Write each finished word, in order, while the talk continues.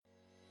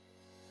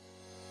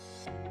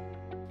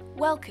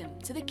Welcome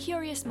to the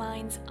Curious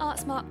Minds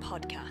ArtSmart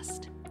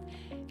podcast.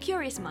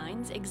 Curious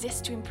Minds exists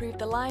to improve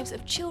the lives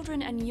of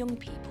children and young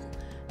people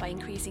by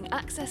increasing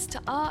access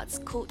to arts,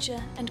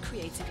 culture and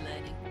creative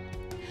learning.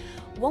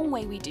 One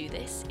way we do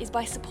this is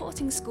by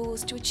supporting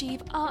schools to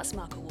achieve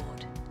ArtSmark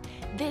Award.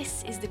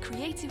 This is the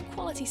creative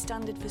quality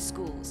standard for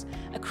schools,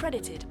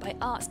 accredited by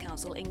Arts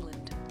Council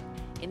England.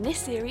 In this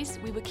series,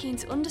 we were keen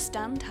to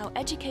understand how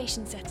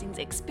education settings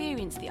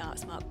experience the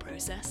ArtSmark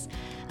process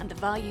and the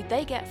value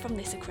they get from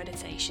this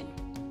accreditation.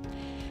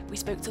 We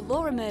spoke to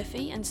Laura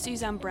Murphy and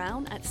Suzanne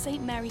Brown at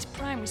St Mary's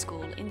Primary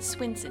School in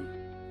Swinton.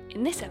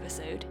 In this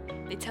episode,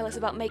 they tell us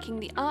about making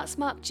the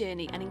ArtSmark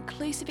journey an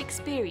inclusive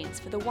experience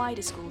for the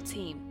wider school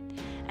team,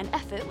 an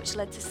effort which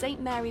led to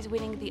St Mary's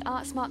winning the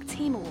ArtSmark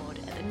Team Award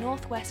at the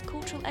North West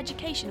Cultural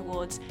Education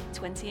Awards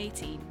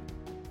 2018.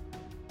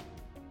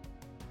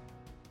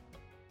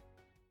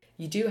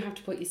 You do have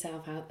to put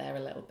yourself out there a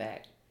little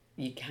bit.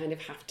 You kind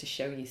of have to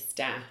show your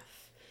staff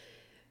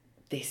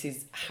this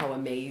is how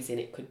amazing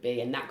it could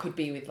be, and that could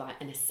be with like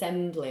an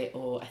assembly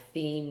or a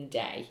theme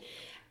day.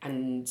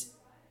 And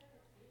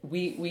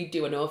we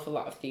do an awful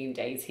lot of theme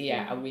days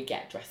here, and we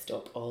get dressed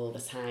up all the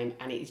time,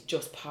 and it's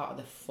just part of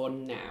the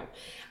fun now.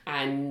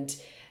 And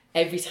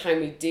every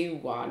time we do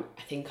one,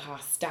 I think our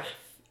staff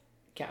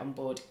get on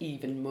board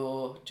even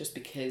more, just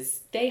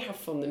because they have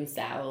fun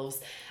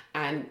themselves,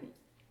 and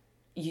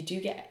you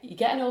get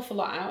an awful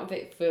lot out of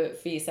it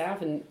for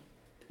yourself. And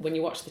when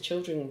you watch the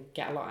children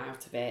get a lot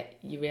out of it,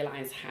 you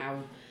realise how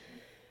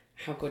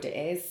good it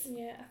is.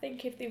 Yeah, I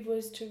think if they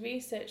was to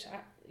research,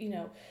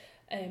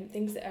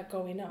 things that are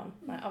going on,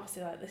 like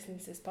obviously like listening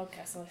to this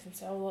podcast, I listen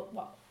to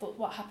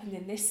what happened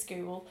in this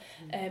school,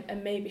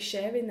 and maybe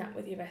sharing that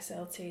with your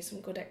SLT,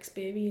 some good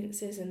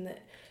experiences, and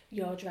that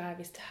your drive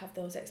is to have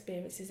those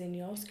experiences in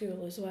your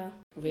school as well.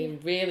 We're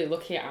really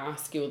lucky at our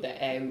school that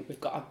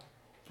we've got a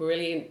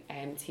brilliant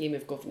team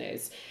of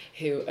governors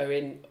who are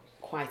in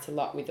quite a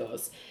lot with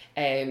us.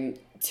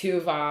 Two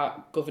of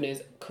our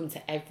governors come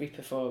to every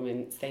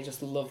performance. They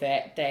just love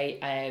it. They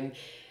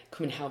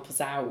come and help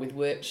us out with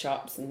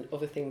workshops and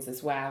other things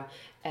as well.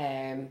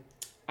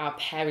 Our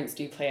parents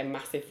do play a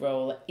massive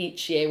role.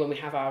 Each year when we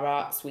have our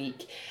Arts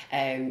Week,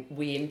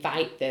 we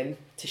invite them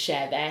to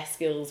share their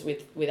skills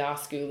with our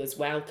school as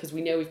well, because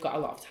we know we've got a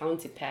lot of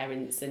talented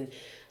parents, and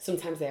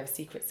sometimes they have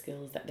secret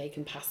skills that they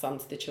can pass on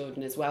to the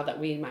children as well that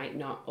we might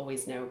not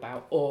always know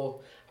about, or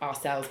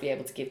ourselves be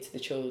able to give to the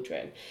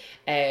children.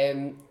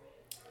 At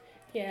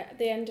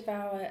the end of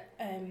our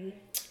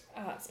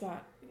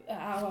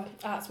our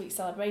Arts Week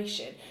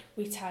celebration,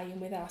 we tie in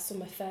with our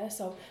summer fair.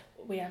 So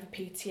we have a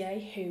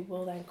PTA who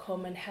will then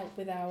come and help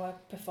with our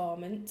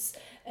performance,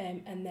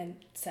 and then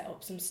set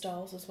up some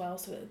stalls as well,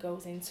 so it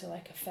goes into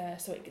like a fair.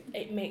 So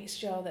it makes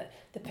sure that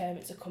the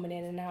parents are coming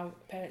in, and our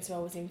parents are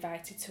always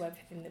invited to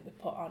everything that we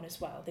put on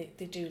as well.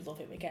 They do love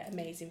it. We get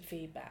amazing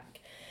feedback.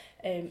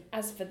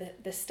 As for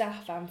the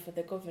staff and for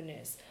the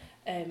governors,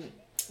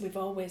 we've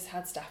always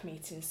had staff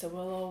meetings, so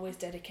we'll always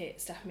dedicate a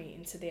staff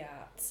meeting to the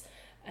arts.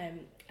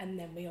 And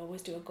then we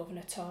always do a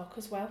governor talk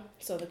as well,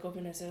 so the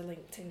governors are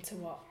linked into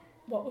what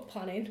we're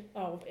planning,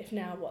 or if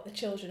now what the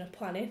children are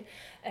planning,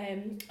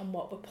 and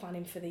what we're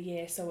planning for the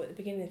year. So at the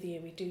beginning of the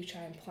year we do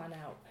try and plan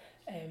out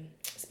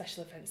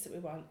special events that we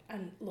want,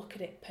 and look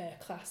at it per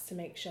class to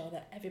make sure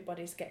that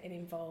everybody's getting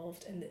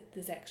involved and that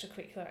there's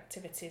extracurricular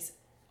activities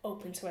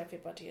open to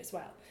everybody as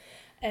well.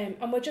 And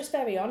we're just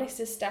very honest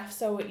as staff,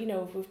 so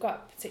if we've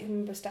got a particular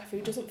member of staff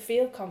who doesn't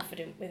feel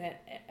confident with an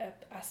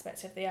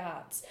aspect of the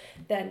arts,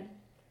 then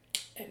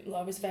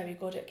Laura's very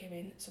good at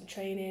giving some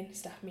training,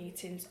 staff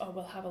meetings, or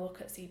we'll have a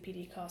look at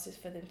CPD courses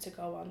for them to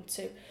go on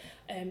to,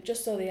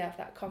 just so they have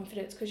that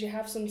confidence, because you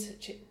have some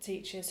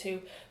teachers who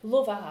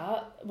love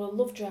art, will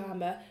love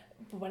drama,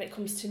 but when it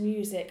comes to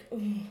music,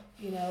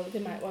 they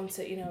might want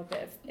a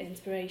bit of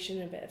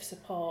inspiration, a bit of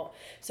support.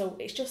 So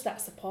it's just that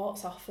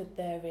support's offered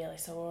there really,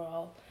 so we're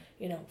all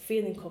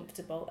feeling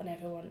comfortable, and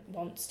everyone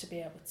wants to be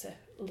able to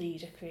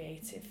lead a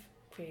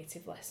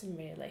creative lesson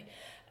really.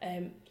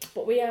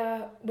 But we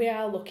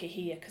are lucky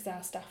here because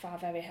our staff are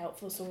very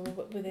helpful, so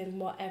within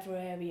whatever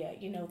area,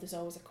 there's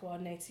always a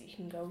coordinator you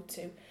can go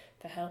to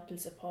for help and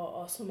support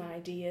or some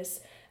ideas.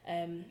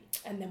 And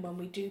then when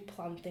we do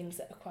plan things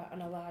that are quite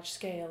on a large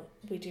scale,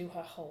 we do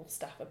a whole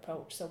staff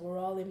approach, so we're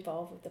all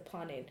involved with the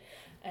planning.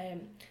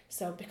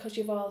 So because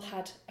you've all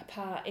had a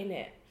part in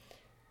it,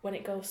 when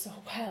it goes so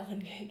well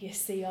and you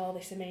see all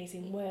this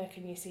amazing work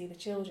and you see the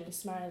children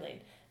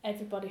smiling,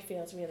 everybody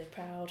feels really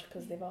proud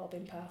because they've all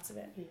been part of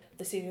it.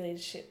 The senior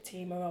leadership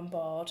team are on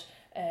board,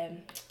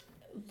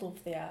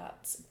 love the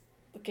arts,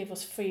 give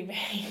us free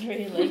rein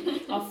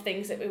really of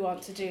things that we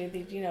want to do.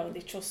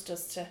 They trust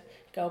us to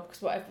go,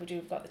 because whatever we do,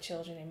 we've got the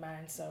children in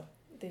mind, so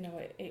they know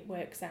it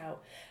works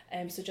out.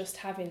 So just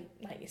having,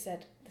 like you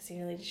said, the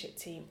senior leadership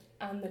team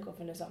and the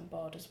governors on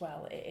board as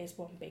well, it is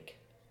one big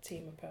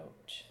team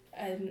approach.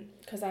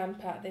 Because I'm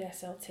part of the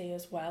SLT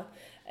as well,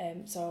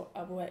 so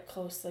I work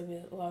closely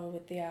with Laura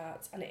with the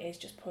arts, and it is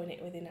just putting it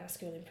within our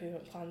school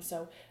improvement plan.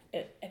 So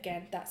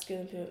again, that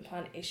school improvement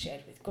plan is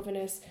shared with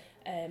governors,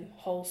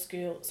 whole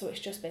school, so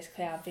it's just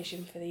basically our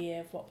vision for the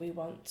year of what we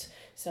want.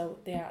 So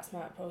the Art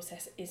Smart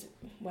process is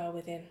well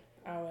within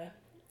our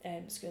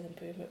school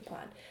improvement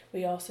plan.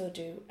 We also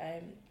do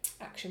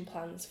action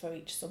plans for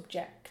each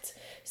subject,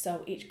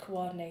 so each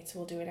coordinator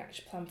will do an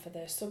action plan for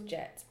their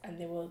subject, and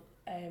they will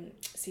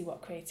see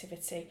what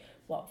creativity,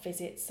 what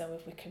visits, so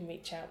if we can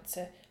reach out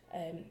to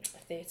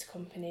theatre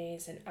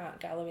companies and art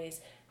galleries,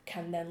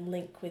 can then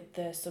link with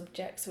the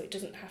subject, so it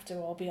doesn't have to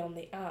all be on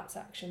the arts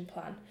action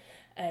plan.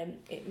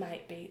 It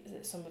might be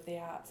that some of the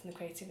arts and the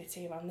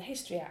creativity around the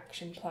history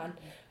action plan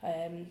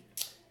and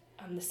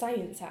the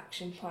science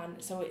action plan,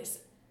 so it's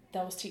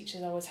those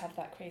teachers always have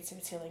that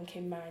creativity link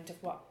in mind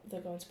of what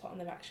they're going to put on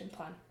their action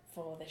plan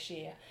for this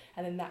year,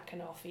 and then that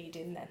can all feed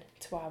in then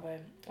to our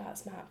Art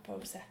Smart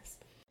process.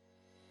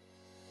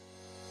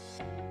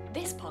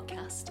 This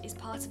podcast is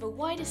part of a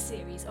wider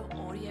series of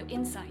audio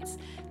insights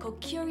called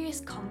Curious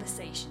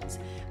Conversations,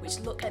 which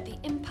look at the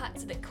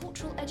impact that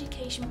cultural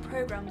education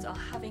programmes are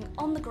having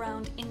on the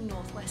ground in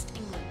Northwest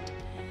England.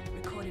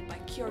 Recorded by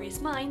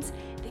Curious Minds,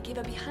 they give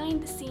a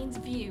behind-the-scenes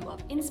view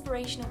of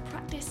inspirational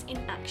practice in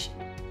action.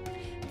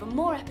 For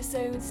more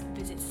episodes,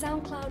 visit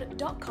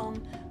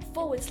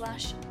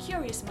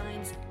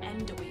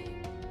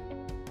soundcloud.com/CuriousMindsNW.